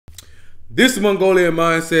This is Mongolian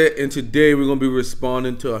Mindset, and today we're going to be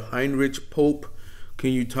responding to a Heinrich Pope.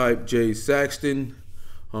 Can you type Jad Saxton?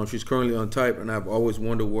 She's currently untyped, and I've always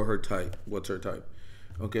wondered what's her type.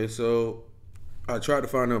 Okay, so I tried to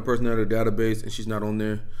find her personality database, and she's not on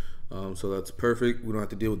there. So that's perfect. We don't have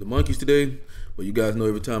to deal with the monkeys today. But you guys know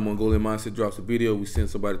every time Mongolian Mindset drops a video, we send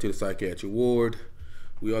somebody to the psychiatric ward.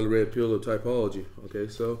 We are the red pill of typology. Okay,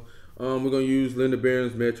 so we're going to use Linda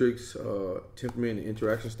Barrens metrics, temperament and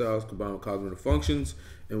interaction styles combined with cognitive functions,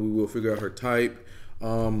 and we will figure out her type.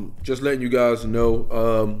 Just letting you guys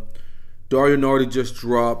know, Dario Nardi just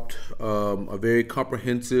dropped a very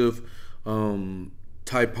comprehensive typology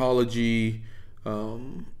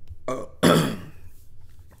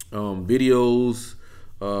videos.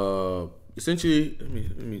 Essentially,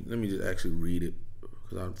 let me just actually read it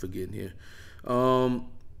because I'm forgetting here.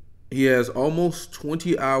 He has almost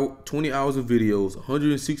 20 hours of videos,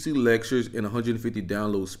 160 lectures, and 150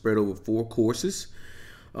 downloads spread over 4 courses.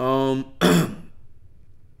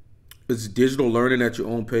 It's digital learning at your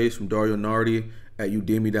own pace from Dario Nardi at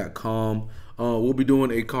udemy.com. We'll be doing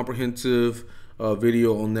a comprehensive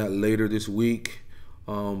video on that later this week.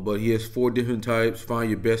 But he has 4 different types. Find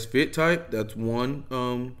your best fit type. That's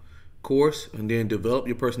one course. And then develop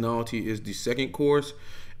your personality is the second course.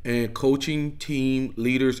 And coaching team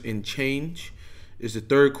leaders and change is the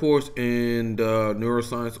third course. And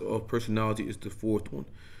neuroscience of personality is the 4th one.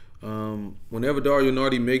 Whenever Dario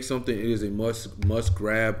Nardi makes something, it is a must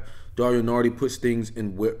grab. Dario Nardi puts things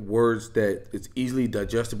in words that it's easily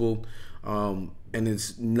digestible, and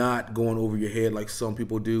it's not going over your head like some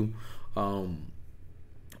people do.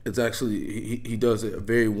 It's actually, he does a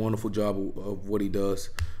very wonderful job of what he does.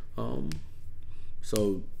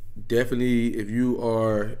 So definitely, if you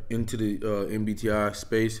are into the MBTI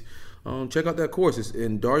space, check out that course.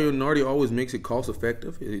 And Dario Nardi always makes it cost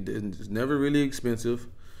effective. It's never really expensive.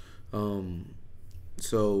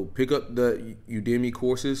 So pick up the Udemy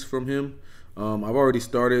courses from him. I've already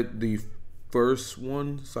started the first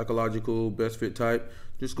one, psychological best fit type.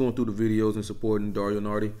 Just going through the videos and supporting Dario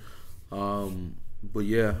Nardi. But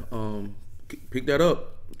yeah, pick that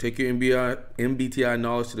up. Take your MBTI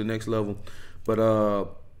knowledge to the next level. But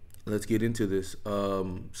let's get into this.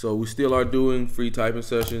 So we still are doing free typing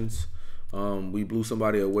sessions. We blew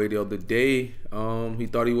somebody away the other day. He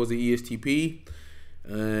thought he was an ESTP.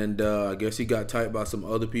 And I guess he got typed by some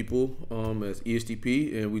other people as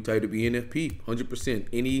ESTP, and we typed to be NFP, 100%.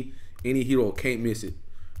 Any hero can't miss it.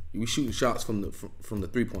 We shooting shots from the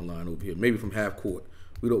 3-point line over here, maybe from half court.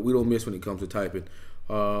 We don't miss when it comes to typing.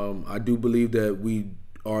 I do believe that we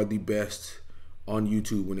are the best on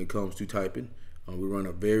YouTube when it comes to typing. We run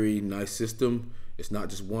a very nice system. It's not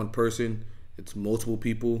just one person; it's multiple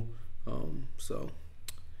people. So.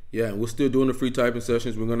 Yeah, and we're still doing the free typing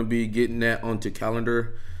sessions. We're going to be getting that onto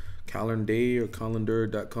calendar or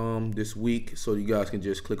calendar.com this week, so you guys can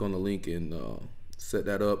just click on the link and set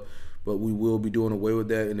that up. But we will be doing away with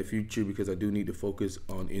that in the future because I do need to focus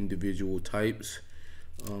on individual types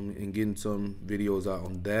and getting some videos out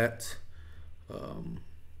on that.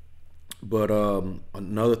 But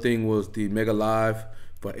another thing was the Mega Live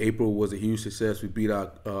for April was a huge success. We beat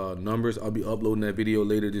our numbers. I'll be uploading that video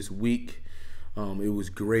later this week. It was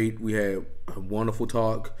great. We had a wonderful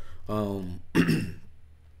talk. Some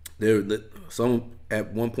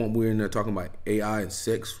at one point we were in there talking about AI and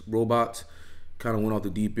sex robots. Kind of went off the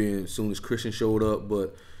deep end as soon as Christian showed up,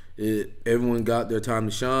 but everyone got their time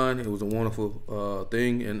to shine. It was a wonderful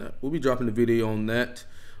thing, and we'll be dropping the video on that.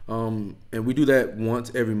 And we do that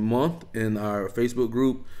once every month in our Facebook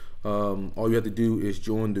group. All you have to do is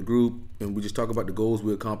join the group, and we just talk about the goals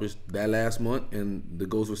we accomplished that last month and the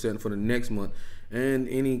goals we're setting for the next month, and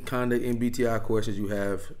any kind of MBTI questions you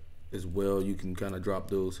have as well. You can kind of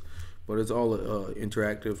drop those, but it's all a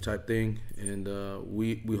interactive type thing, and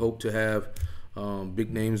we hope to have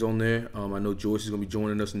big names on there. I know Joyce is gonna be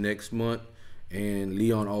joining us next month, and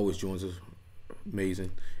Leon always joins us.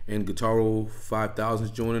 Amazing. And Guitaro 5000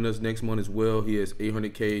 is joining us next month as well. He has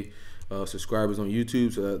 800K subscribers on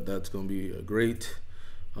YouTube, so that's going to be great.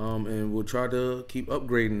 And we'll try to keep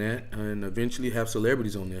upgrading that and eventually have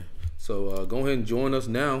celebrities on there. So go ahead and join us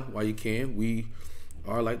now while you can. We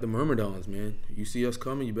are like the Myrmidons, man. You see us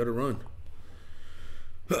coming, you better run.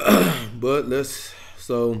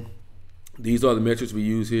 So these are the metrics we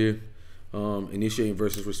use here. Initiating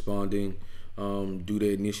versus responding. Do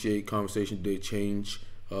they initiate conversation? Do they change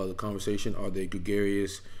the conversation? Are they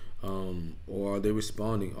gregarious? Or are they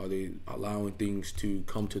responding? Are they allowing things to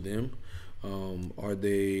come to them? Are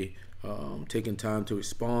they taking time to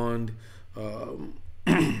respond? And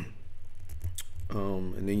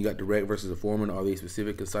then you got direct versus informant. Are they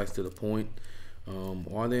specific, concise, to the point?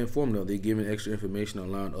 Are they informative? Are they giving extra information,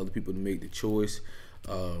 allowing other people to make the choice?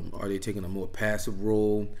 Are they taking a more passive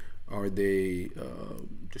role? Are they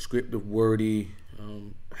descriptive, wordy?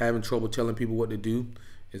 Having trouble telling people what to do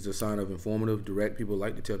is a sign of informative. Direct people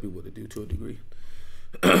like to tell people what to do to a degree.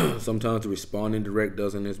 Sometimes responding direct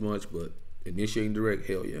doesn't as much, but initiating direct,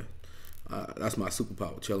 hell yeah. That's my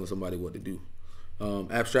superpower, telling somebody what to do.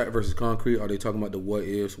 Abstract versus concrete. Are they talking about the what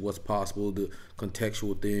ifs, what's possible, the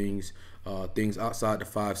contextual things, things outside the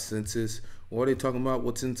five senses? Or are they talking about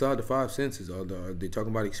what's inside the five senses? Are they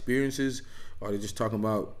talking about experiences? Are they just talking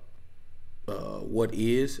about what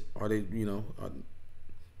is? Are they, do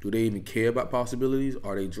they even care about possibilities?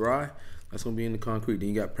 Are they dry? That's going to be in the concrete. Then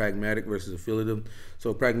you got pragmatic versus affiliative.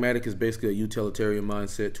 So pragmatic is basically a utilitarian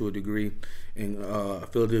mindset to a degree, and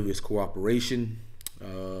affiliative is cooperation.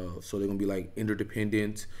 So they're going to be like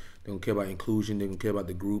interdependent. They don't care about inclusion. They don't care about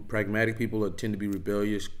the group. Pragmatic people tend to be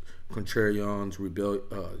rebellious, contrarians,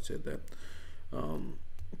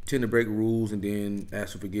 tend to break rules and then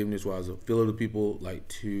ask for forgiveness, while affiliative people like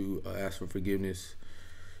to ask for forgiveness,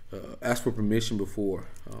 ask for permission before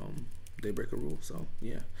they break a rule. So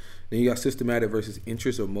yeah. Then you got systematic versus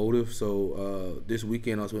interest or motive. So this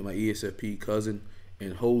weekend I was with my ESFP cousin,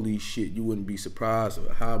 and holy shit, you wouldn't be surprised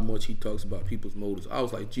at how much he talks about people's motives. I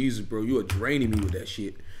was like, Jesus, bro, you are draining me with that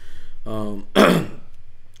shit.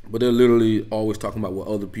 But they're literally always talking about what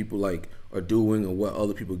other people like are doing, or what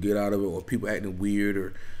other people get out of it, or people acting weird,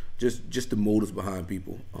 or just the motives behind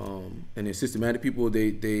people. And then systematic people,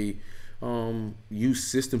 they use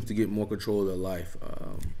systems to get more control of their life.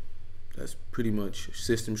 That's pretty much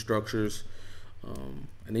system structures. And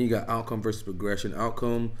then you got outcome versus progression.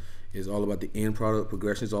 Outcome is all about the end product.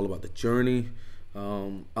 Progression is all about the journey.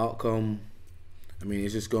 Outcome, I mean,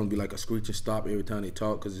 it's just going to be like a screeching stop every time they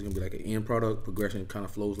talk, because it's going to be like an end product. Progression kind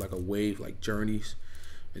of flows like a wave, like journeys.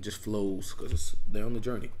 It just flows because they're on the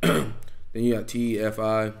journey. Then you got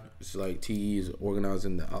TEFI. It's like TE is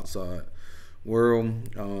organizing the outside world.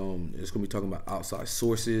 It's going to be talking about outside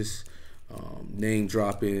sources, name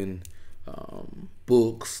dropping,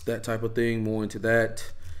 books, that type of thing, more into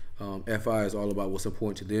that. FI is all about what's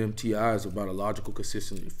important to them. TI is about a logical,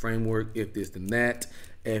 consistent framework, if this then that.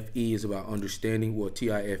 FE is about understanding. Well,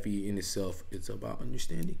 TIFE in itself, it's about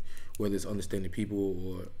understanding, whether it's understanding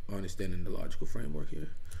people or understanding the logical framework here,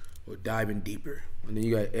 or diving deeper. And then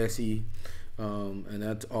you got SE, and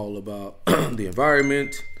that's all about the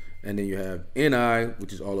environment. And then you have NI,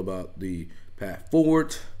 which is all about the path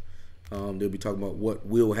forward. They'll be talking about what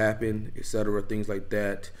will happen, etc., things like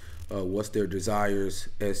that. What's their desires.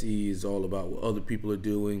 SE is all about what other people are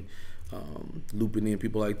doing, looping in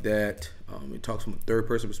people like that. It talks from a third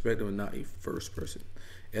person perspective and not a first person.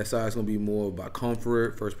 SI is going to be more about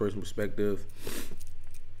comfort, first person perspective,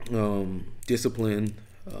 discipline,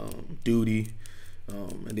 duty,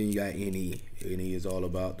 and then you got NE. NE is all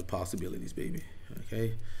about the possibilities, baby.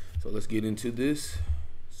 Okay, so let's get into this.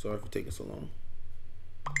 Sorry for taking so long.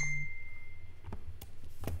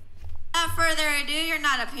 Without further ado, you're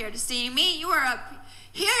not up here to see me. You are up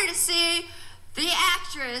here to see the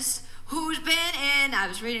actress who's been in, I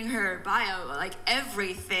was reading her bio, like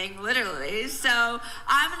everything, literally. So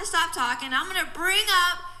I'm going to stop talking. I'm going to bring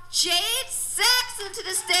up Jad Saxton to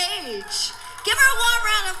the stage. Give her a warm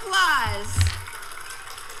round of applause.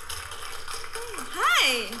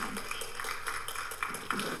 Hi.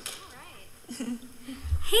 All right.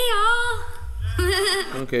 Hey, y'all.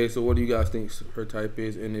 Okay, so what do you guys think her type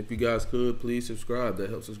is? And if you guys could, please subscribe. That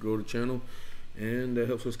helps us grow the channel, and that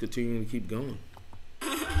helps us continue to keep going.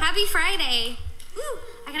 Happy Friday. Woo,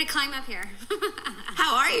 I gotta climb up here.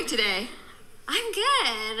 How are you today? I'm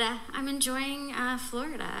good. I'm enjoying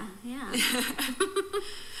Florida, yeah.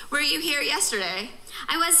 Were you here yesterday?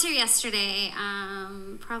 I was here yesterday.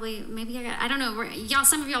 Probably, maybe I don't know. Y'all,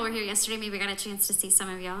 some of y'all were here yesterday. Maybe I got a chance to see some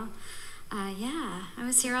of y'all. Yeah, I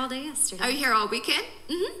was here all day yesterday. Are you here all weekend?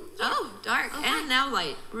 Mm-hmm. Yeah. Oh, dark Oh, and now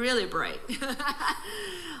light. Really bright.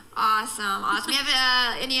 Awesome. You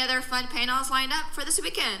have any other fun panels lined up for this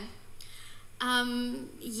weekend?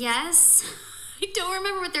 Yes. I don't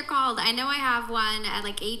remember what they're called. I know I have one at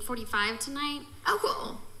like 8:45 tonight. Oh,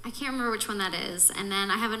 cool. I can't remember which one that is. And then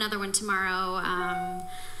I have another one tomorrow.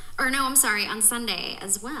 On Sunday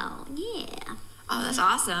as well. Yeah. Oh, that's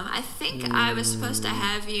awesome. I think I was supposed to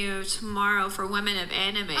have you tomorrow for Women of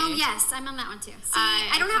Anime. Oh, yes. I'm on that one, too. See,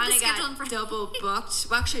 I don't have the schedule in front of me. Double booked.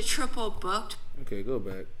 Well, actually, triple booked. Okay, go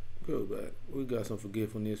back. Go back. We got some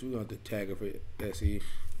forgetfulness. We're going to have to tag her for SE.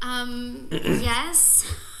 Yes.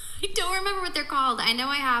 I don't remember what they're called. I know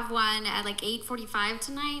I have one at like 8:45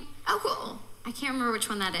 tonight. Oh, cool. I can't remember which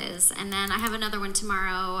one that is. And then I have another one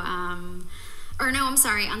tomorrow. Or no, I'm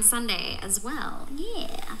sorry, on Sunday as well.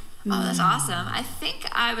 Yeah. Oh, that's awesome. I think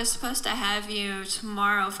I was supposed to have you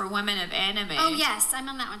tomorrow for Women of Anime. Oh, yes, I'm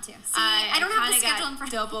on that one too. See, I don't have the schedule in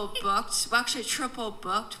front of me. Double booked, well, actually triple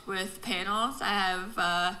booked with panels. I have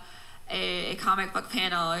a comic book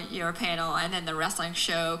panel, your panel, and then the wrestling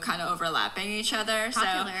show kind of overlapping each other.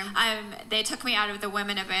 Popular. So they took me out of the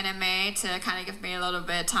Women of Anime to kind of give me a little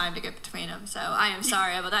bit of time to get between them. So I am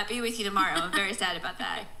sorry. I will not be with you tomorrow. I'm very sad about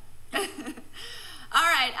that. All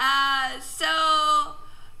right. So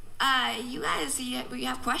you guys, we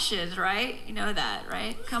have questions, right? You know that,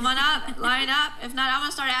 right? Come on up, line up. If not, I'm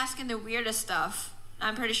gonna start asking the weirdest stuff.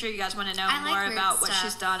 I'm pretty sure you guys want to know more about what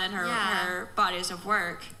she's done in her bodies of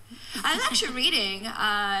work. I was actually reading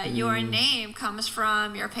your name comes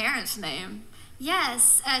from your parents' name.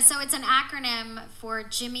 Yes, so it's an acronym for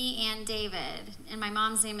Jimmy and David. And my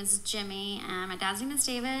mom's name is Jimmy, and my dad's name is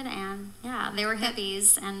David. And yeah, they were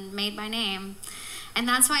hippies and made my name. And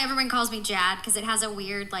that's why everyone calls me Jad, because it has a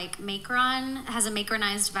weird, like, macron. It has a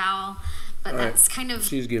macronized vowel. But that's kind of...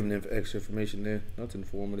 She's giving extra information there. That's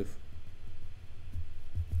informative.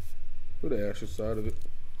 Put the extra side of it.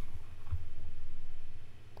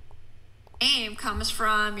 Name comes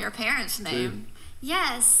from your parents' name.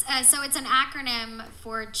 Yes, so it's an acronym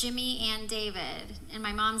for Jimmy and David. And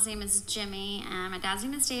my mom's name is Jimmy, and my dad's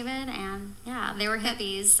name is David. And yeah, they were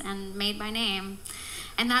hippies and made my name.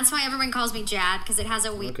 And that's why everyone calls me Jad, because it has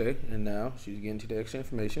a weird... Okay, and now she's getting to the extra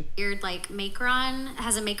information. Weird, like, macron. It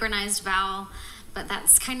has a macronized vowel. But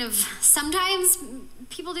that's kind of... Sometimes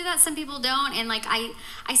people do that, some people don't. And, like, I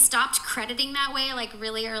stopped crediting that way, like,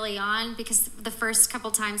 really early on, because the first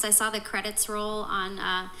couple times I saw the credits roll on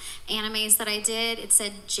animes that I did, it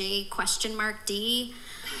said J?D.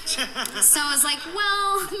 So I was like,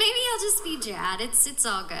 well, maybe I'll just be Jad. It's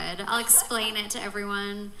all good. I'll explain it to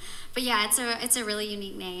everyone. But yeah, it's a really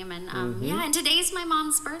unique name. And yeah, and today's my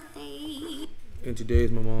mom's birthday. And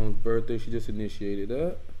today's my mom's birthday. She just initiated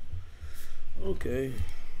that. Okay.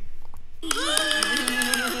 I'm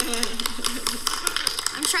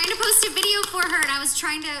trying to post a video for her, and I was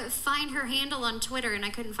trying to find her handle on Twitter, and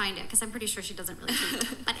I couldn't find it, because I'm pretty sure she doesn't really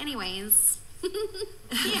tweet. But anyways.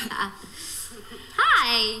 Yeah.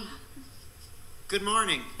 Hi. Good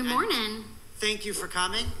morning. Good morning. Thank you for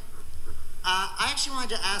coming. I actually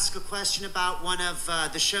wanted to ask a question about one of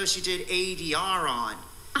the shows you did ADR on.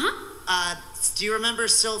 Do you remember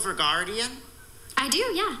Silver Guardian? I do,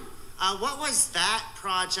 yeah. What was that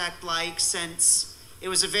project like, since it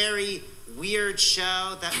was a very weird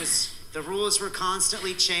show that was, the rules were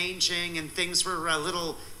constantly changing and things were a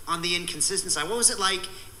little on the inconsistent side? What was it like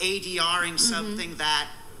ADRing something that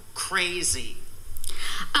crazy?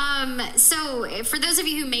 So for those of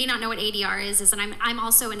you who may not know what ADR is that I'm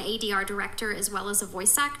also an ADR director as well as a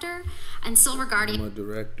voice actor. And Silver Guardian... I'm a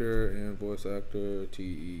director and voice actor,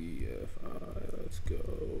 TEFI. Let's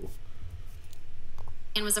go.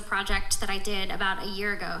 And was a project that I did about a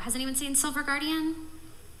year ago. Has anyone seen Silver Guardian?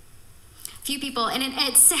 A few people. And it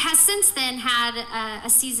has since then had a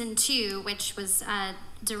season 2, which was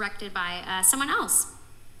directed by someone else.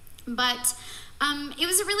 But it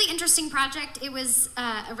was a really interesting project. It was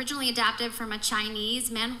originally adapted from a Chinese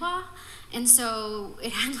manhwa. And so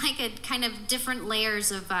it had like a kind of different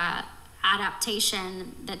layers of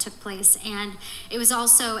adaptation that took place. And it was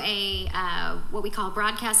also a what we call a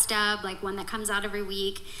broadcast dub, like one that comes out every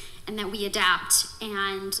week and that we adapt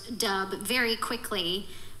and dub very quickly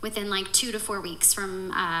within like 2 to 4 weeks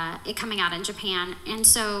from it coming out in Japan. And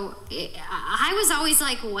so I was always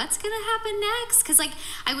like, what's gonna happen next? Because like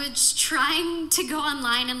I was trying to go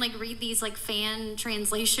online and like read these like fan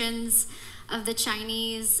translations of the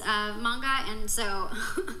Chinese manga, and so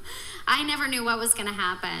I never knew what was gonna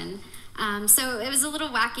happen. So it was a little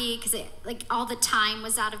wacky because it like all the time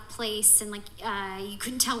was out of place and like you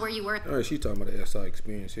couldn't tell where you were. All right, she's talking about the SI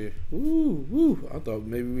experience here. Woo, woo. I thought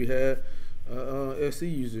maybe we had SC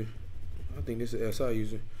user. I think this is an SI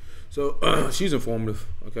user. So she's informative.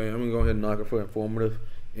 Okay, I'm gonna go ahead and knock her for informative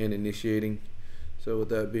and initiating. So with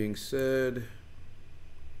that being said,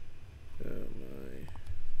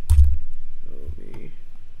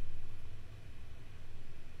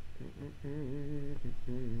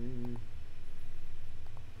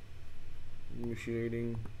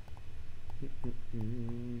 initiating.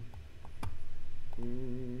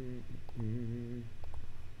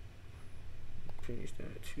 Change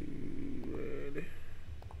that to red.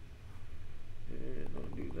 And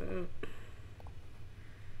I'll do that.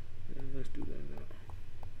 And let's do that now.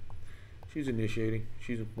 She's initiating.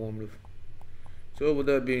 She's informative. So with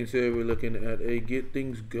that being said, we're looking at a get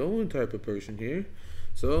things going type of person here.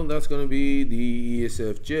 So that's going to be the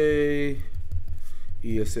ESFJ,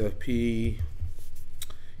 ESFP,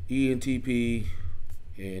 entp,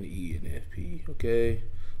 and enfp. Okay,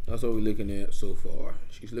 that's what we're looking at so far.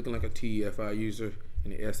 She's looking like a TFI user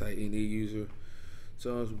and an SINE user.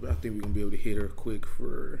 So I think we're gonna be able to hit her quick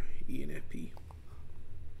for enfp.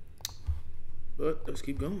 But let's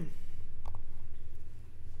keep going.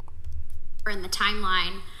 In the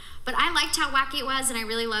timeline, but I liked how wacky it was, and I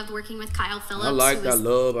really loved working with Kyle Phillips. I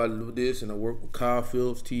love this, and I worked with Kyle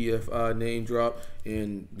Phillips, TFI name drop,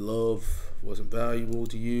 and love wasn't valuable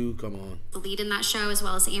to you. Come on. The lead in that show, as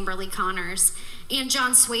well as Amberly Connors, and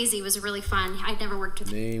John Swayze was really fun. I'd never worked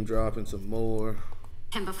with name dropping some more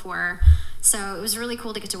him before, so it was really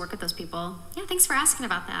cool to get to work with those people. Yeah, thanks for asking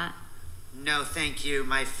about that. No, thank you.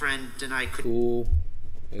 My friend and I could cool.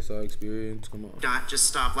 That's our experience. Come on. not just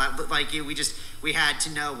stop like you. We had to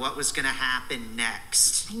know what was gonna happen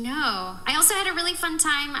next. I know. I also had a really fun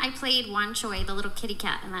time. I played Wan Choi, the little kitty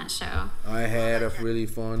cat in that show. I had a really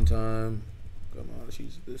fun time. Come on, this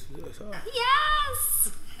is her.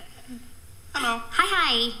 Yes. Hello.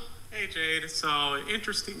 Hi. Hey Jade. So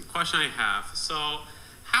interesting question I have. So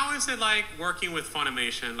how is it like working with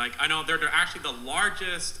Funimation? Like I know they're actually the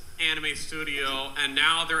largest anime studio, and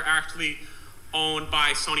now they're actually owned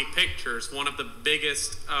by Sony Pictures, one of the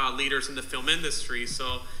biggest leaders in the film industry.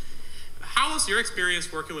 So how was your experience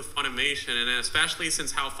working with Funimation, and especially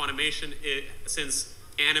since since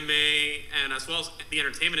anime and as well as the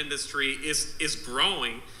entertainment industry is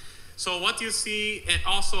growing? So what do you see, and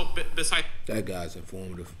also besides that guy's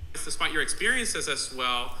informative, despite your experiences as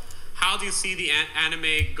well, how do you see the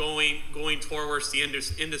anime going towards the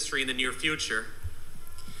industry in the near future?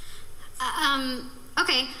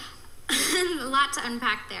 Okay. A lot to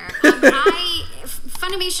unpack there.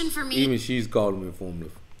 Funimation for me, even she's called him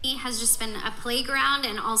informative, has just been a playground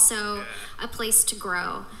and also a place to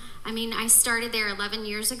grow. I mean, I started there 11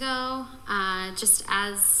 years ago, just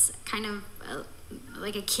as kind of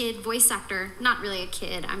like a kid voice actor. Not really a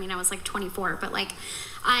kid. I mean, I was like 24, but like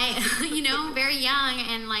I, very young,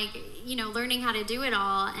 and like, learning how to do it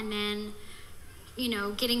all, and then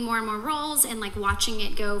getting more and more roles, and like watching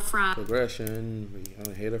it go from progression.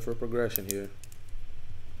 I'm a hater for progression here.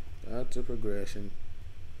 Lots of progression.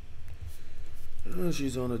 Oh,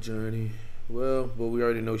 she's on a journey. Well, but we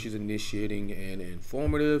already know she's initiating and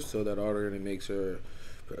informative, so that already makes her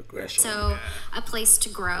progression. So a place to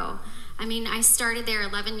grow. I mean, I started there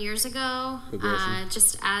 11 years ago,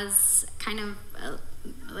 just as kind of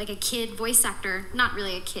like a kid voice actor. Not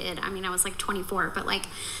really a kid. I mean, I was like 24, but like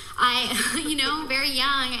I, very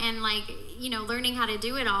young, and like, learning how to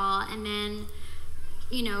do it all, and then,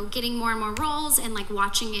 getting more and more roles, and like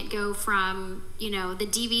watching it go from, the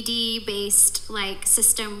DVD based like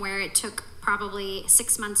system where it took probably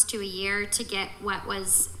 6 months to a year to get what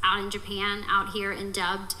was out in Japan out here and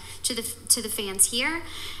dubbed to the fans here,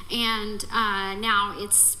 and now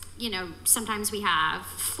it's, sometimes we have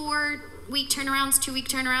 4-week turnarounds, 2-week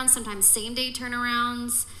turnarounds, sometimes same day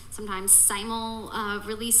turnarounds, sometimes simul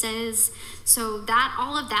releases. So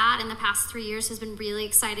all of that in the past 3 years has been really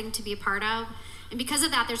exciting to be a part of. And because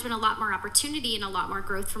of that, there's been a lot more opportunity and a lot more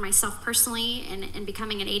growth for myself personally in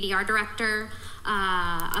becoming an ADR director,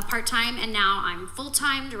 a part-time, and now I'm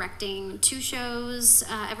full-time directing 2 shows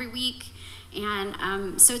every week.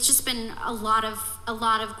 And so it's just been a lot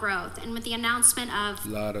of growth. And with the announcement of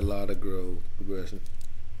lot of growth, progression,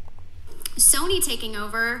 Sony taking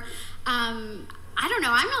over, I don't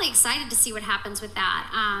know. I'm really excited to see what happens with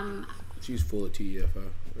that. She's full of TFI.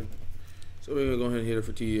 So we're gonna go ahead and hit her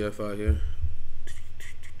for TFI here.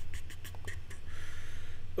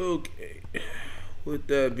 Okay. With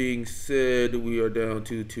that being said, we are down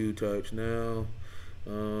to 2 types now.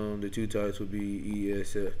 The 2 types would be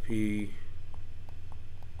ESFP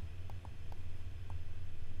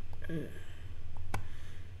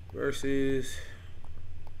versus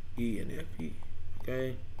ENFP.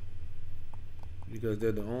 Okay. Because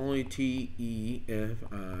they're the only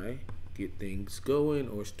TEFI get things going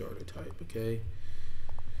or start a type, okay?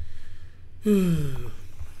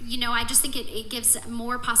 I just think it gives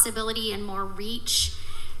more possibility and more reach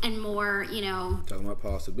and more, Talking about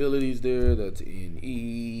possibilities there, that's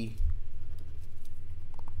NE.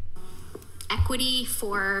 Equity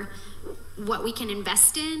for what we can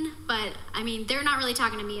invest in, but I mean, they're not really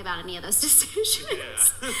talking to me about any of those decisions.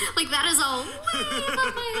 Yeah. Like that is all way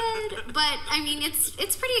above my head. But I mean,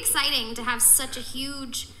 it's pretty exciting to have such a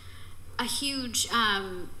huge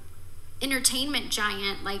entertainment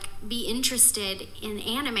giant like be interested in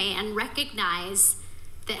anime and recognize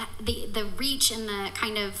the reach and the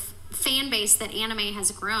kind of fan base that anime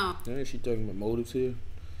has grown. Is she talking about motives here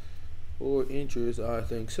or interest? I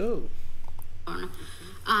think so.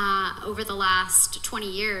 over the last 20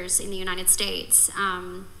 years in the United States,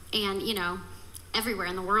 and everywhere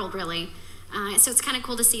in the world, really. So it's kind of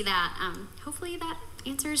cool to see that. Hopefully that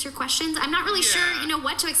answers your questions. I'm not really sure,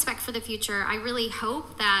 what to expect for the future. I really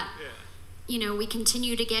hope that, we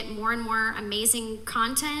continue to get more and more amazing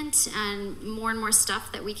content and more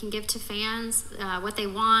stuff that we can give to fans, what they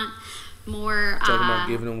want, more... Talking about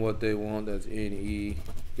giving them what they want, that's N-E.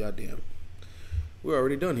 Goddamn. We're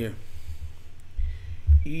already done here.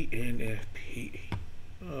 ENFP.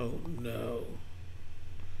 Oh, no.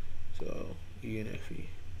 So, ENFP.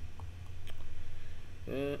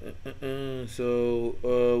 So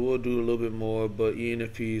we'll do a little bit more, but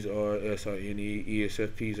ENFPs are SINE,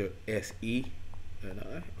 ESFPs are SE and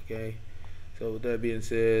I. Okay, so with that being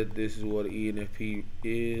said, this is what an ENFP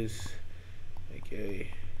is.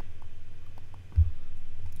 Okay,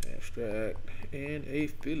 abstract and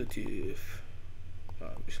affiliative,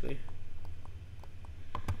 obviously.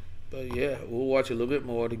 But yeah, we'll watch a little bit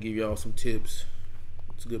more to give y'all some tips.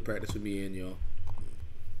 It's a good practice for me and y'all.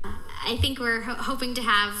 I think we're hoping to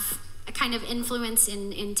have a kind of influence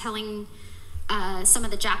in telling some of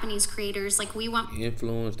the Japanese creators, like, we want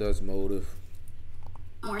influence, that's motive.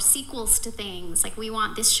 More sequels to things. Like, we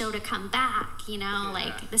want this show to come back,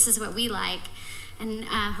 like, this is what we like. And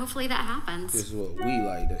hopefully that happens. This is what we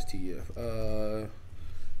like, that's TF.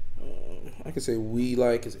 I can say we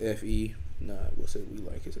like is FE. Nah, we'll say we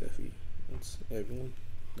like is FE. That's everyone,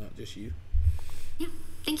 not just you. Yeah,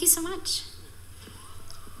 thank you so much.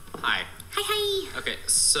 Hi. Hi. Okay,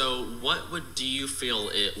 so do you feel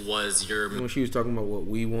it was your... When she was talking about what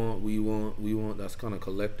we want, that's kind of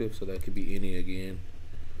collective, so that could be any again.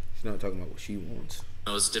 She's not talking about what she wants.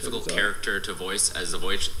 Most difficult character to voice as a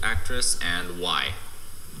voice actress, and why?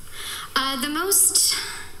 The most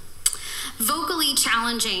vocally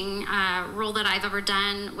challenging role that I've ever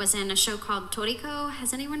done was in a show called Toriko.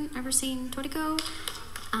 Has anyone ever seen Toriko?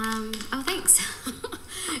 Oh, thanks.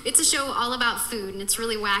 It's a show all about food, and it's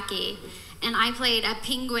really wacky. And I played a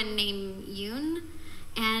penguin named Yoon,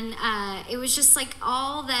 and it was just like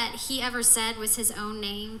all that he ever said was his own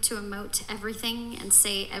name to emote everything and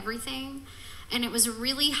say everything. And it was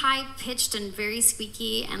really high-pitched and very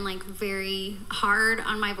squeaky and, like, very hard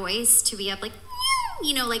on my voice to be up, like,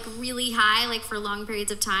 like really high, like, for long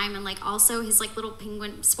periods of time. And, like, also his, like, little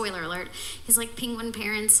penguin, spoiler alert, his, like, penguin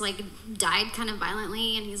parents, like, died kind of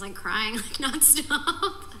violently, and he's, like, crying, like,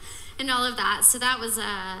 nonstop and all of that. So that was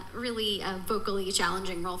a really vocally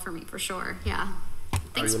challenging role for me, for sure. Yeah.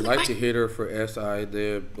 Thanks. I would like to hit her for SI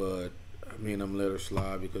there, but I mean, I'm let her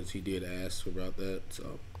slide because he did ask about that.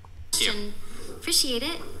 So appreciate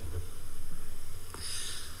it.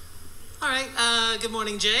 All right. Good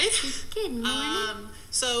morning, Jay. Good morning.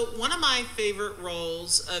 So one of my favorite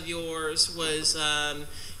roles of yours was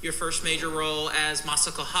your first major role as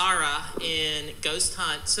Masako Hara in Ghost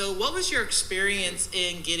Hunt. So what was your experience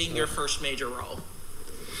in getting your first major role?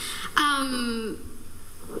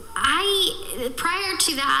 Prior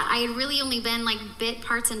to that, I had really only been like bit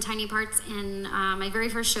parts and tiny parts in my very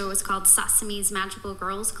first show was called Sasame's Magical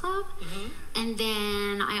Girls Club. Mm-hmm. And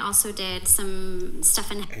then I also did some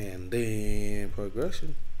stuff in... And then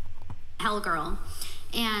progression. Hell Girl.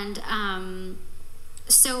 And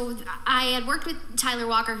so I had worked with Tyler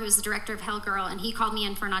Walker, who's the director of Hell Girl, and he called me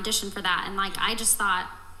in for an audition for that. And like, I just thought,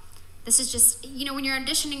 this is just, when you're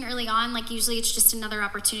auditioning early on, like usually it's just another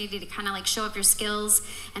opportunity to kind of like show up your skills,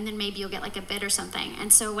 and then maybe you'll get like a bit or something.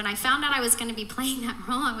 And so when I found out I was going to be playing that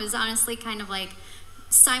role, I was honestly kind of like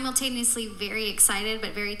simultaneously very excited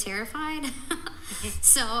but very terrified.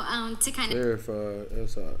 So to kind of terrified,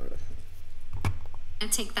 that's all right.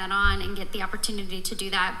 Take that on and get the opportunity to do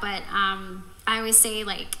that. But I always say,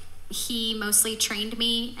 like, he mostly trained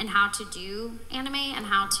me in how to do anime and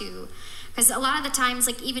how to, because a lot of the times,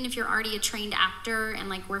 like, even if you're already a trained actor and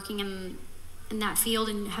like working in that field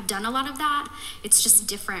and have done a lot of that, it's just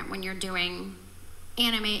different when you're doing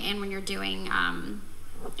anime and when you're doing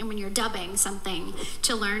and when you're dubbing something,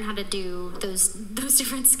 to learn how to do those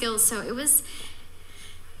different skills. So it was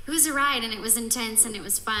a ride, and it was intense, and it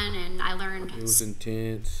was fun, and I learned. It was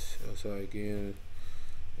intense. That's how again.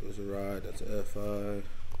 It was a ride. That's a FI.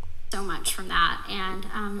 So much from that, and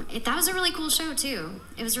that was a really cool show too.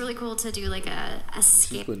 It was really cool to do like a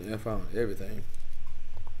She's putting FI on everything.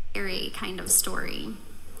 Scary kind of story,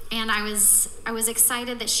 and I was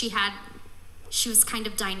excited that she was kind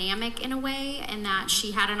of dynamic in a way, and that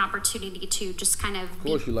she had an opportunity to just kind of. Of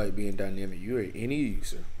course, you like being dynamic. You're an any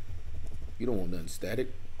user. You don't want nothing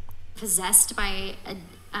static. Possessed by a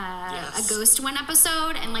ghost one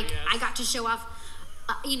episode, and like I got to show off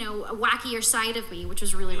a wackier side of me, which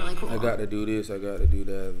was really, really cool. I got to do this, I got to do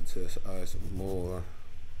that to test eyes more.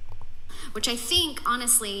 which I think,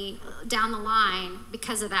 honestly, down the line,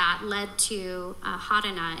 because of that, led to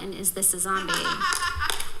Hadana and Is This a Zombie?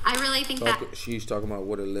 I really think that... She's talking about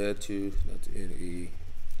what it led to. That's NE.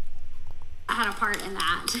 I had a part in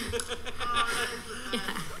that. Yeah.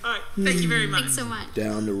 All right, thank you very much. Thanks so much.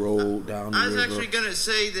 Down the road, down the river. I was actually going to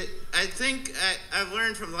say that I think I've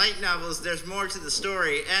learned from light novels there's more to the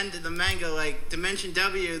story and to the manga. Like Dimension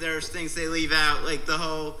W, there's things they leave out, like the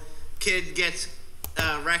whole kid gets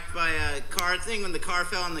wrecked by a car thing when the car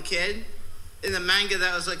fell on the kid. In the manga,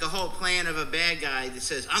 that was like a whole plan of a bad guy that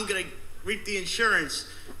says, I'm going to reap the insurance.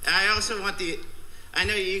 And I also want I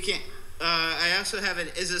know you can't, I also have an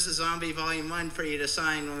Is This a Zombie Volume 1 for you to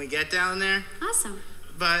sign when we get down there. Awesome.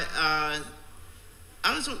 But I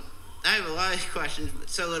have a lot of questions, but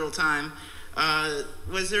so little time.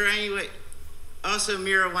 Was there any way? Also,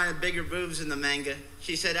 Mira wanted bigger boobs in the manga.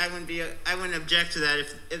 She said I wouldn't object to that.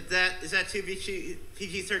 If that is that too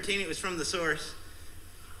PG-13? It was from the source.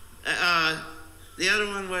 The other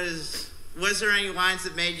one was there any lines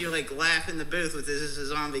that made you like laugh in the booth with Is This a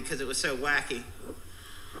Zombie because it was so wacky?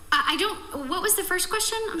 I don't. What was the first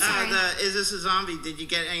question? I'm sorry. Is This a Zombie? Did you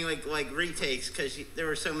get any like retakes? Because there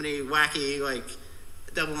were so many wacky like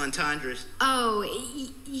double entendres. Oh,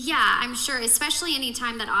 yeah, I'm sure. Especially any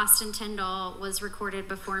time that Austin Tyndall was recorded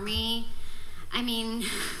before me. I mean,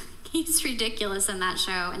 he's ridiculous in that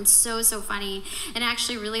show and so funny. And I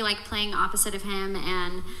actually really like playing opposite of him.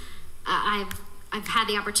 And I've had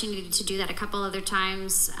the opportunity to do that a couple other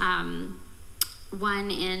times.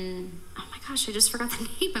 One in, oh my gosh, I just forgot the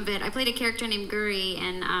name of it. I played a character named Guri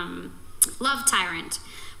in Love Tyrant,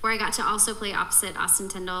 where I got to also play opposite Austin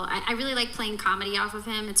Tyndall. I really like playing comedy off of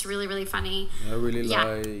him. It's really, really funny. I really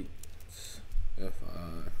like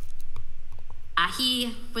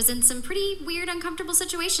he was in some pretty weird, uncomfortable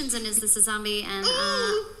situations in Is This a Zombie? And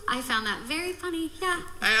I found that very funny, yeah.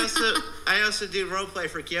 I also do role play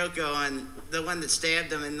for Kyoko on the one that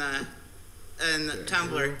stabbed him in the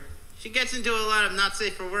Tumblr. She gets into a lot of not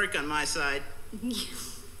safe for work on my side.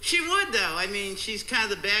 She would though. I mean, she's kind of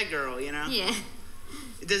the bad girl, you know. Yeah.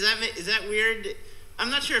 Is that weird? I'm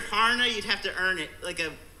not sure if Harna, you'd have to earn it, like a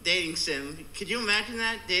dating sim. Could you imagine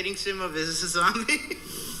that dating sim of Is This a Zombie?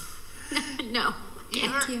 No.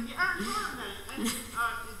 Thank you. You earn Harna.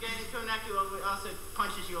 Getting Koneko also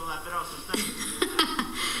punches you a lot, but also stuff.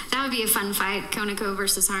 That would be a fun fight, Koneko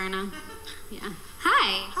versus Haruna. Yeah.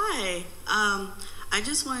 Hi. Hi. I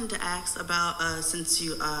just wanted to ask about since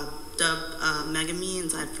you dubbed Megami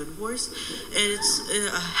inside Food Wars,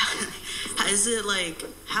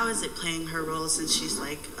 how is it playing her role since she's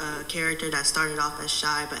like a character that started off as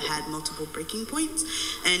shy but had multiple breaking points?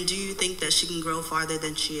 And do you think that she can grow farther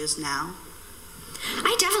than she is now?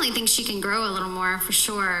 I definitely think she can grow a little more, for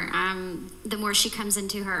sure. The more she comes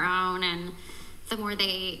into her own, and the more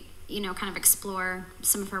they, kind of explore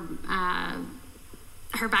some of her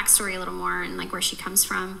backstory a little more and like where she comes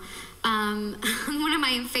from. One of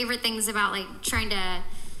my favorite things about like trying to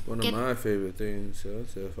get my favorite things,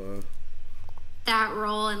 that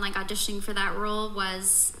role and like auditioning for that role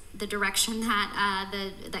was the direction that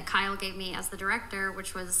that Kyle gave me as the director,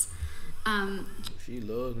 which was she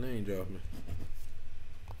loves name dropping.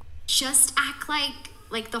 Just act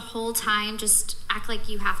like the whole time, just act like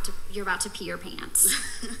you're about to pee your pants.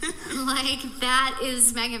 Like that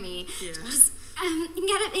is Megami. Yeah. Just you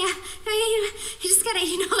gotta, yeah. You just gotta,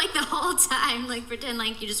 like the whole time, like pretend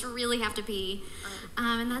like you just really have to pee,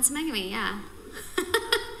 and that's Megami, yeah.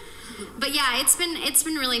 But yeah, it's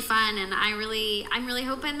been really fun, and I'm really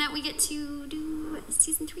hoping that we get to do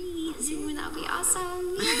season 3 soon. That'll be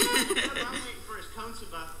awesome. Yeah. I'm waiting for his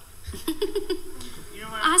Konosuba.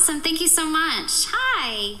 Awesome, thank you so much.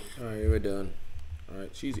 Hi. All right, we're done. All right,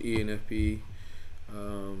 she's ENFP.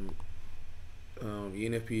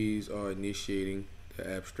 ENFPs are initiating,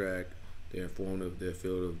 they're abstract, they're informative, they're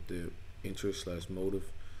filled of their interest/motive,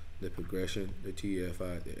 their progression, the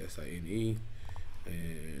TFI, the SINE.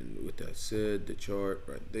 And with that said, the chart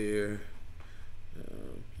right there.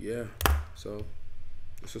 Yeah, so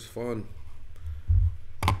this is fun.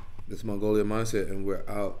 This is Mongolian Mindset, and we're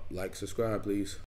out. Like, subscribe, please.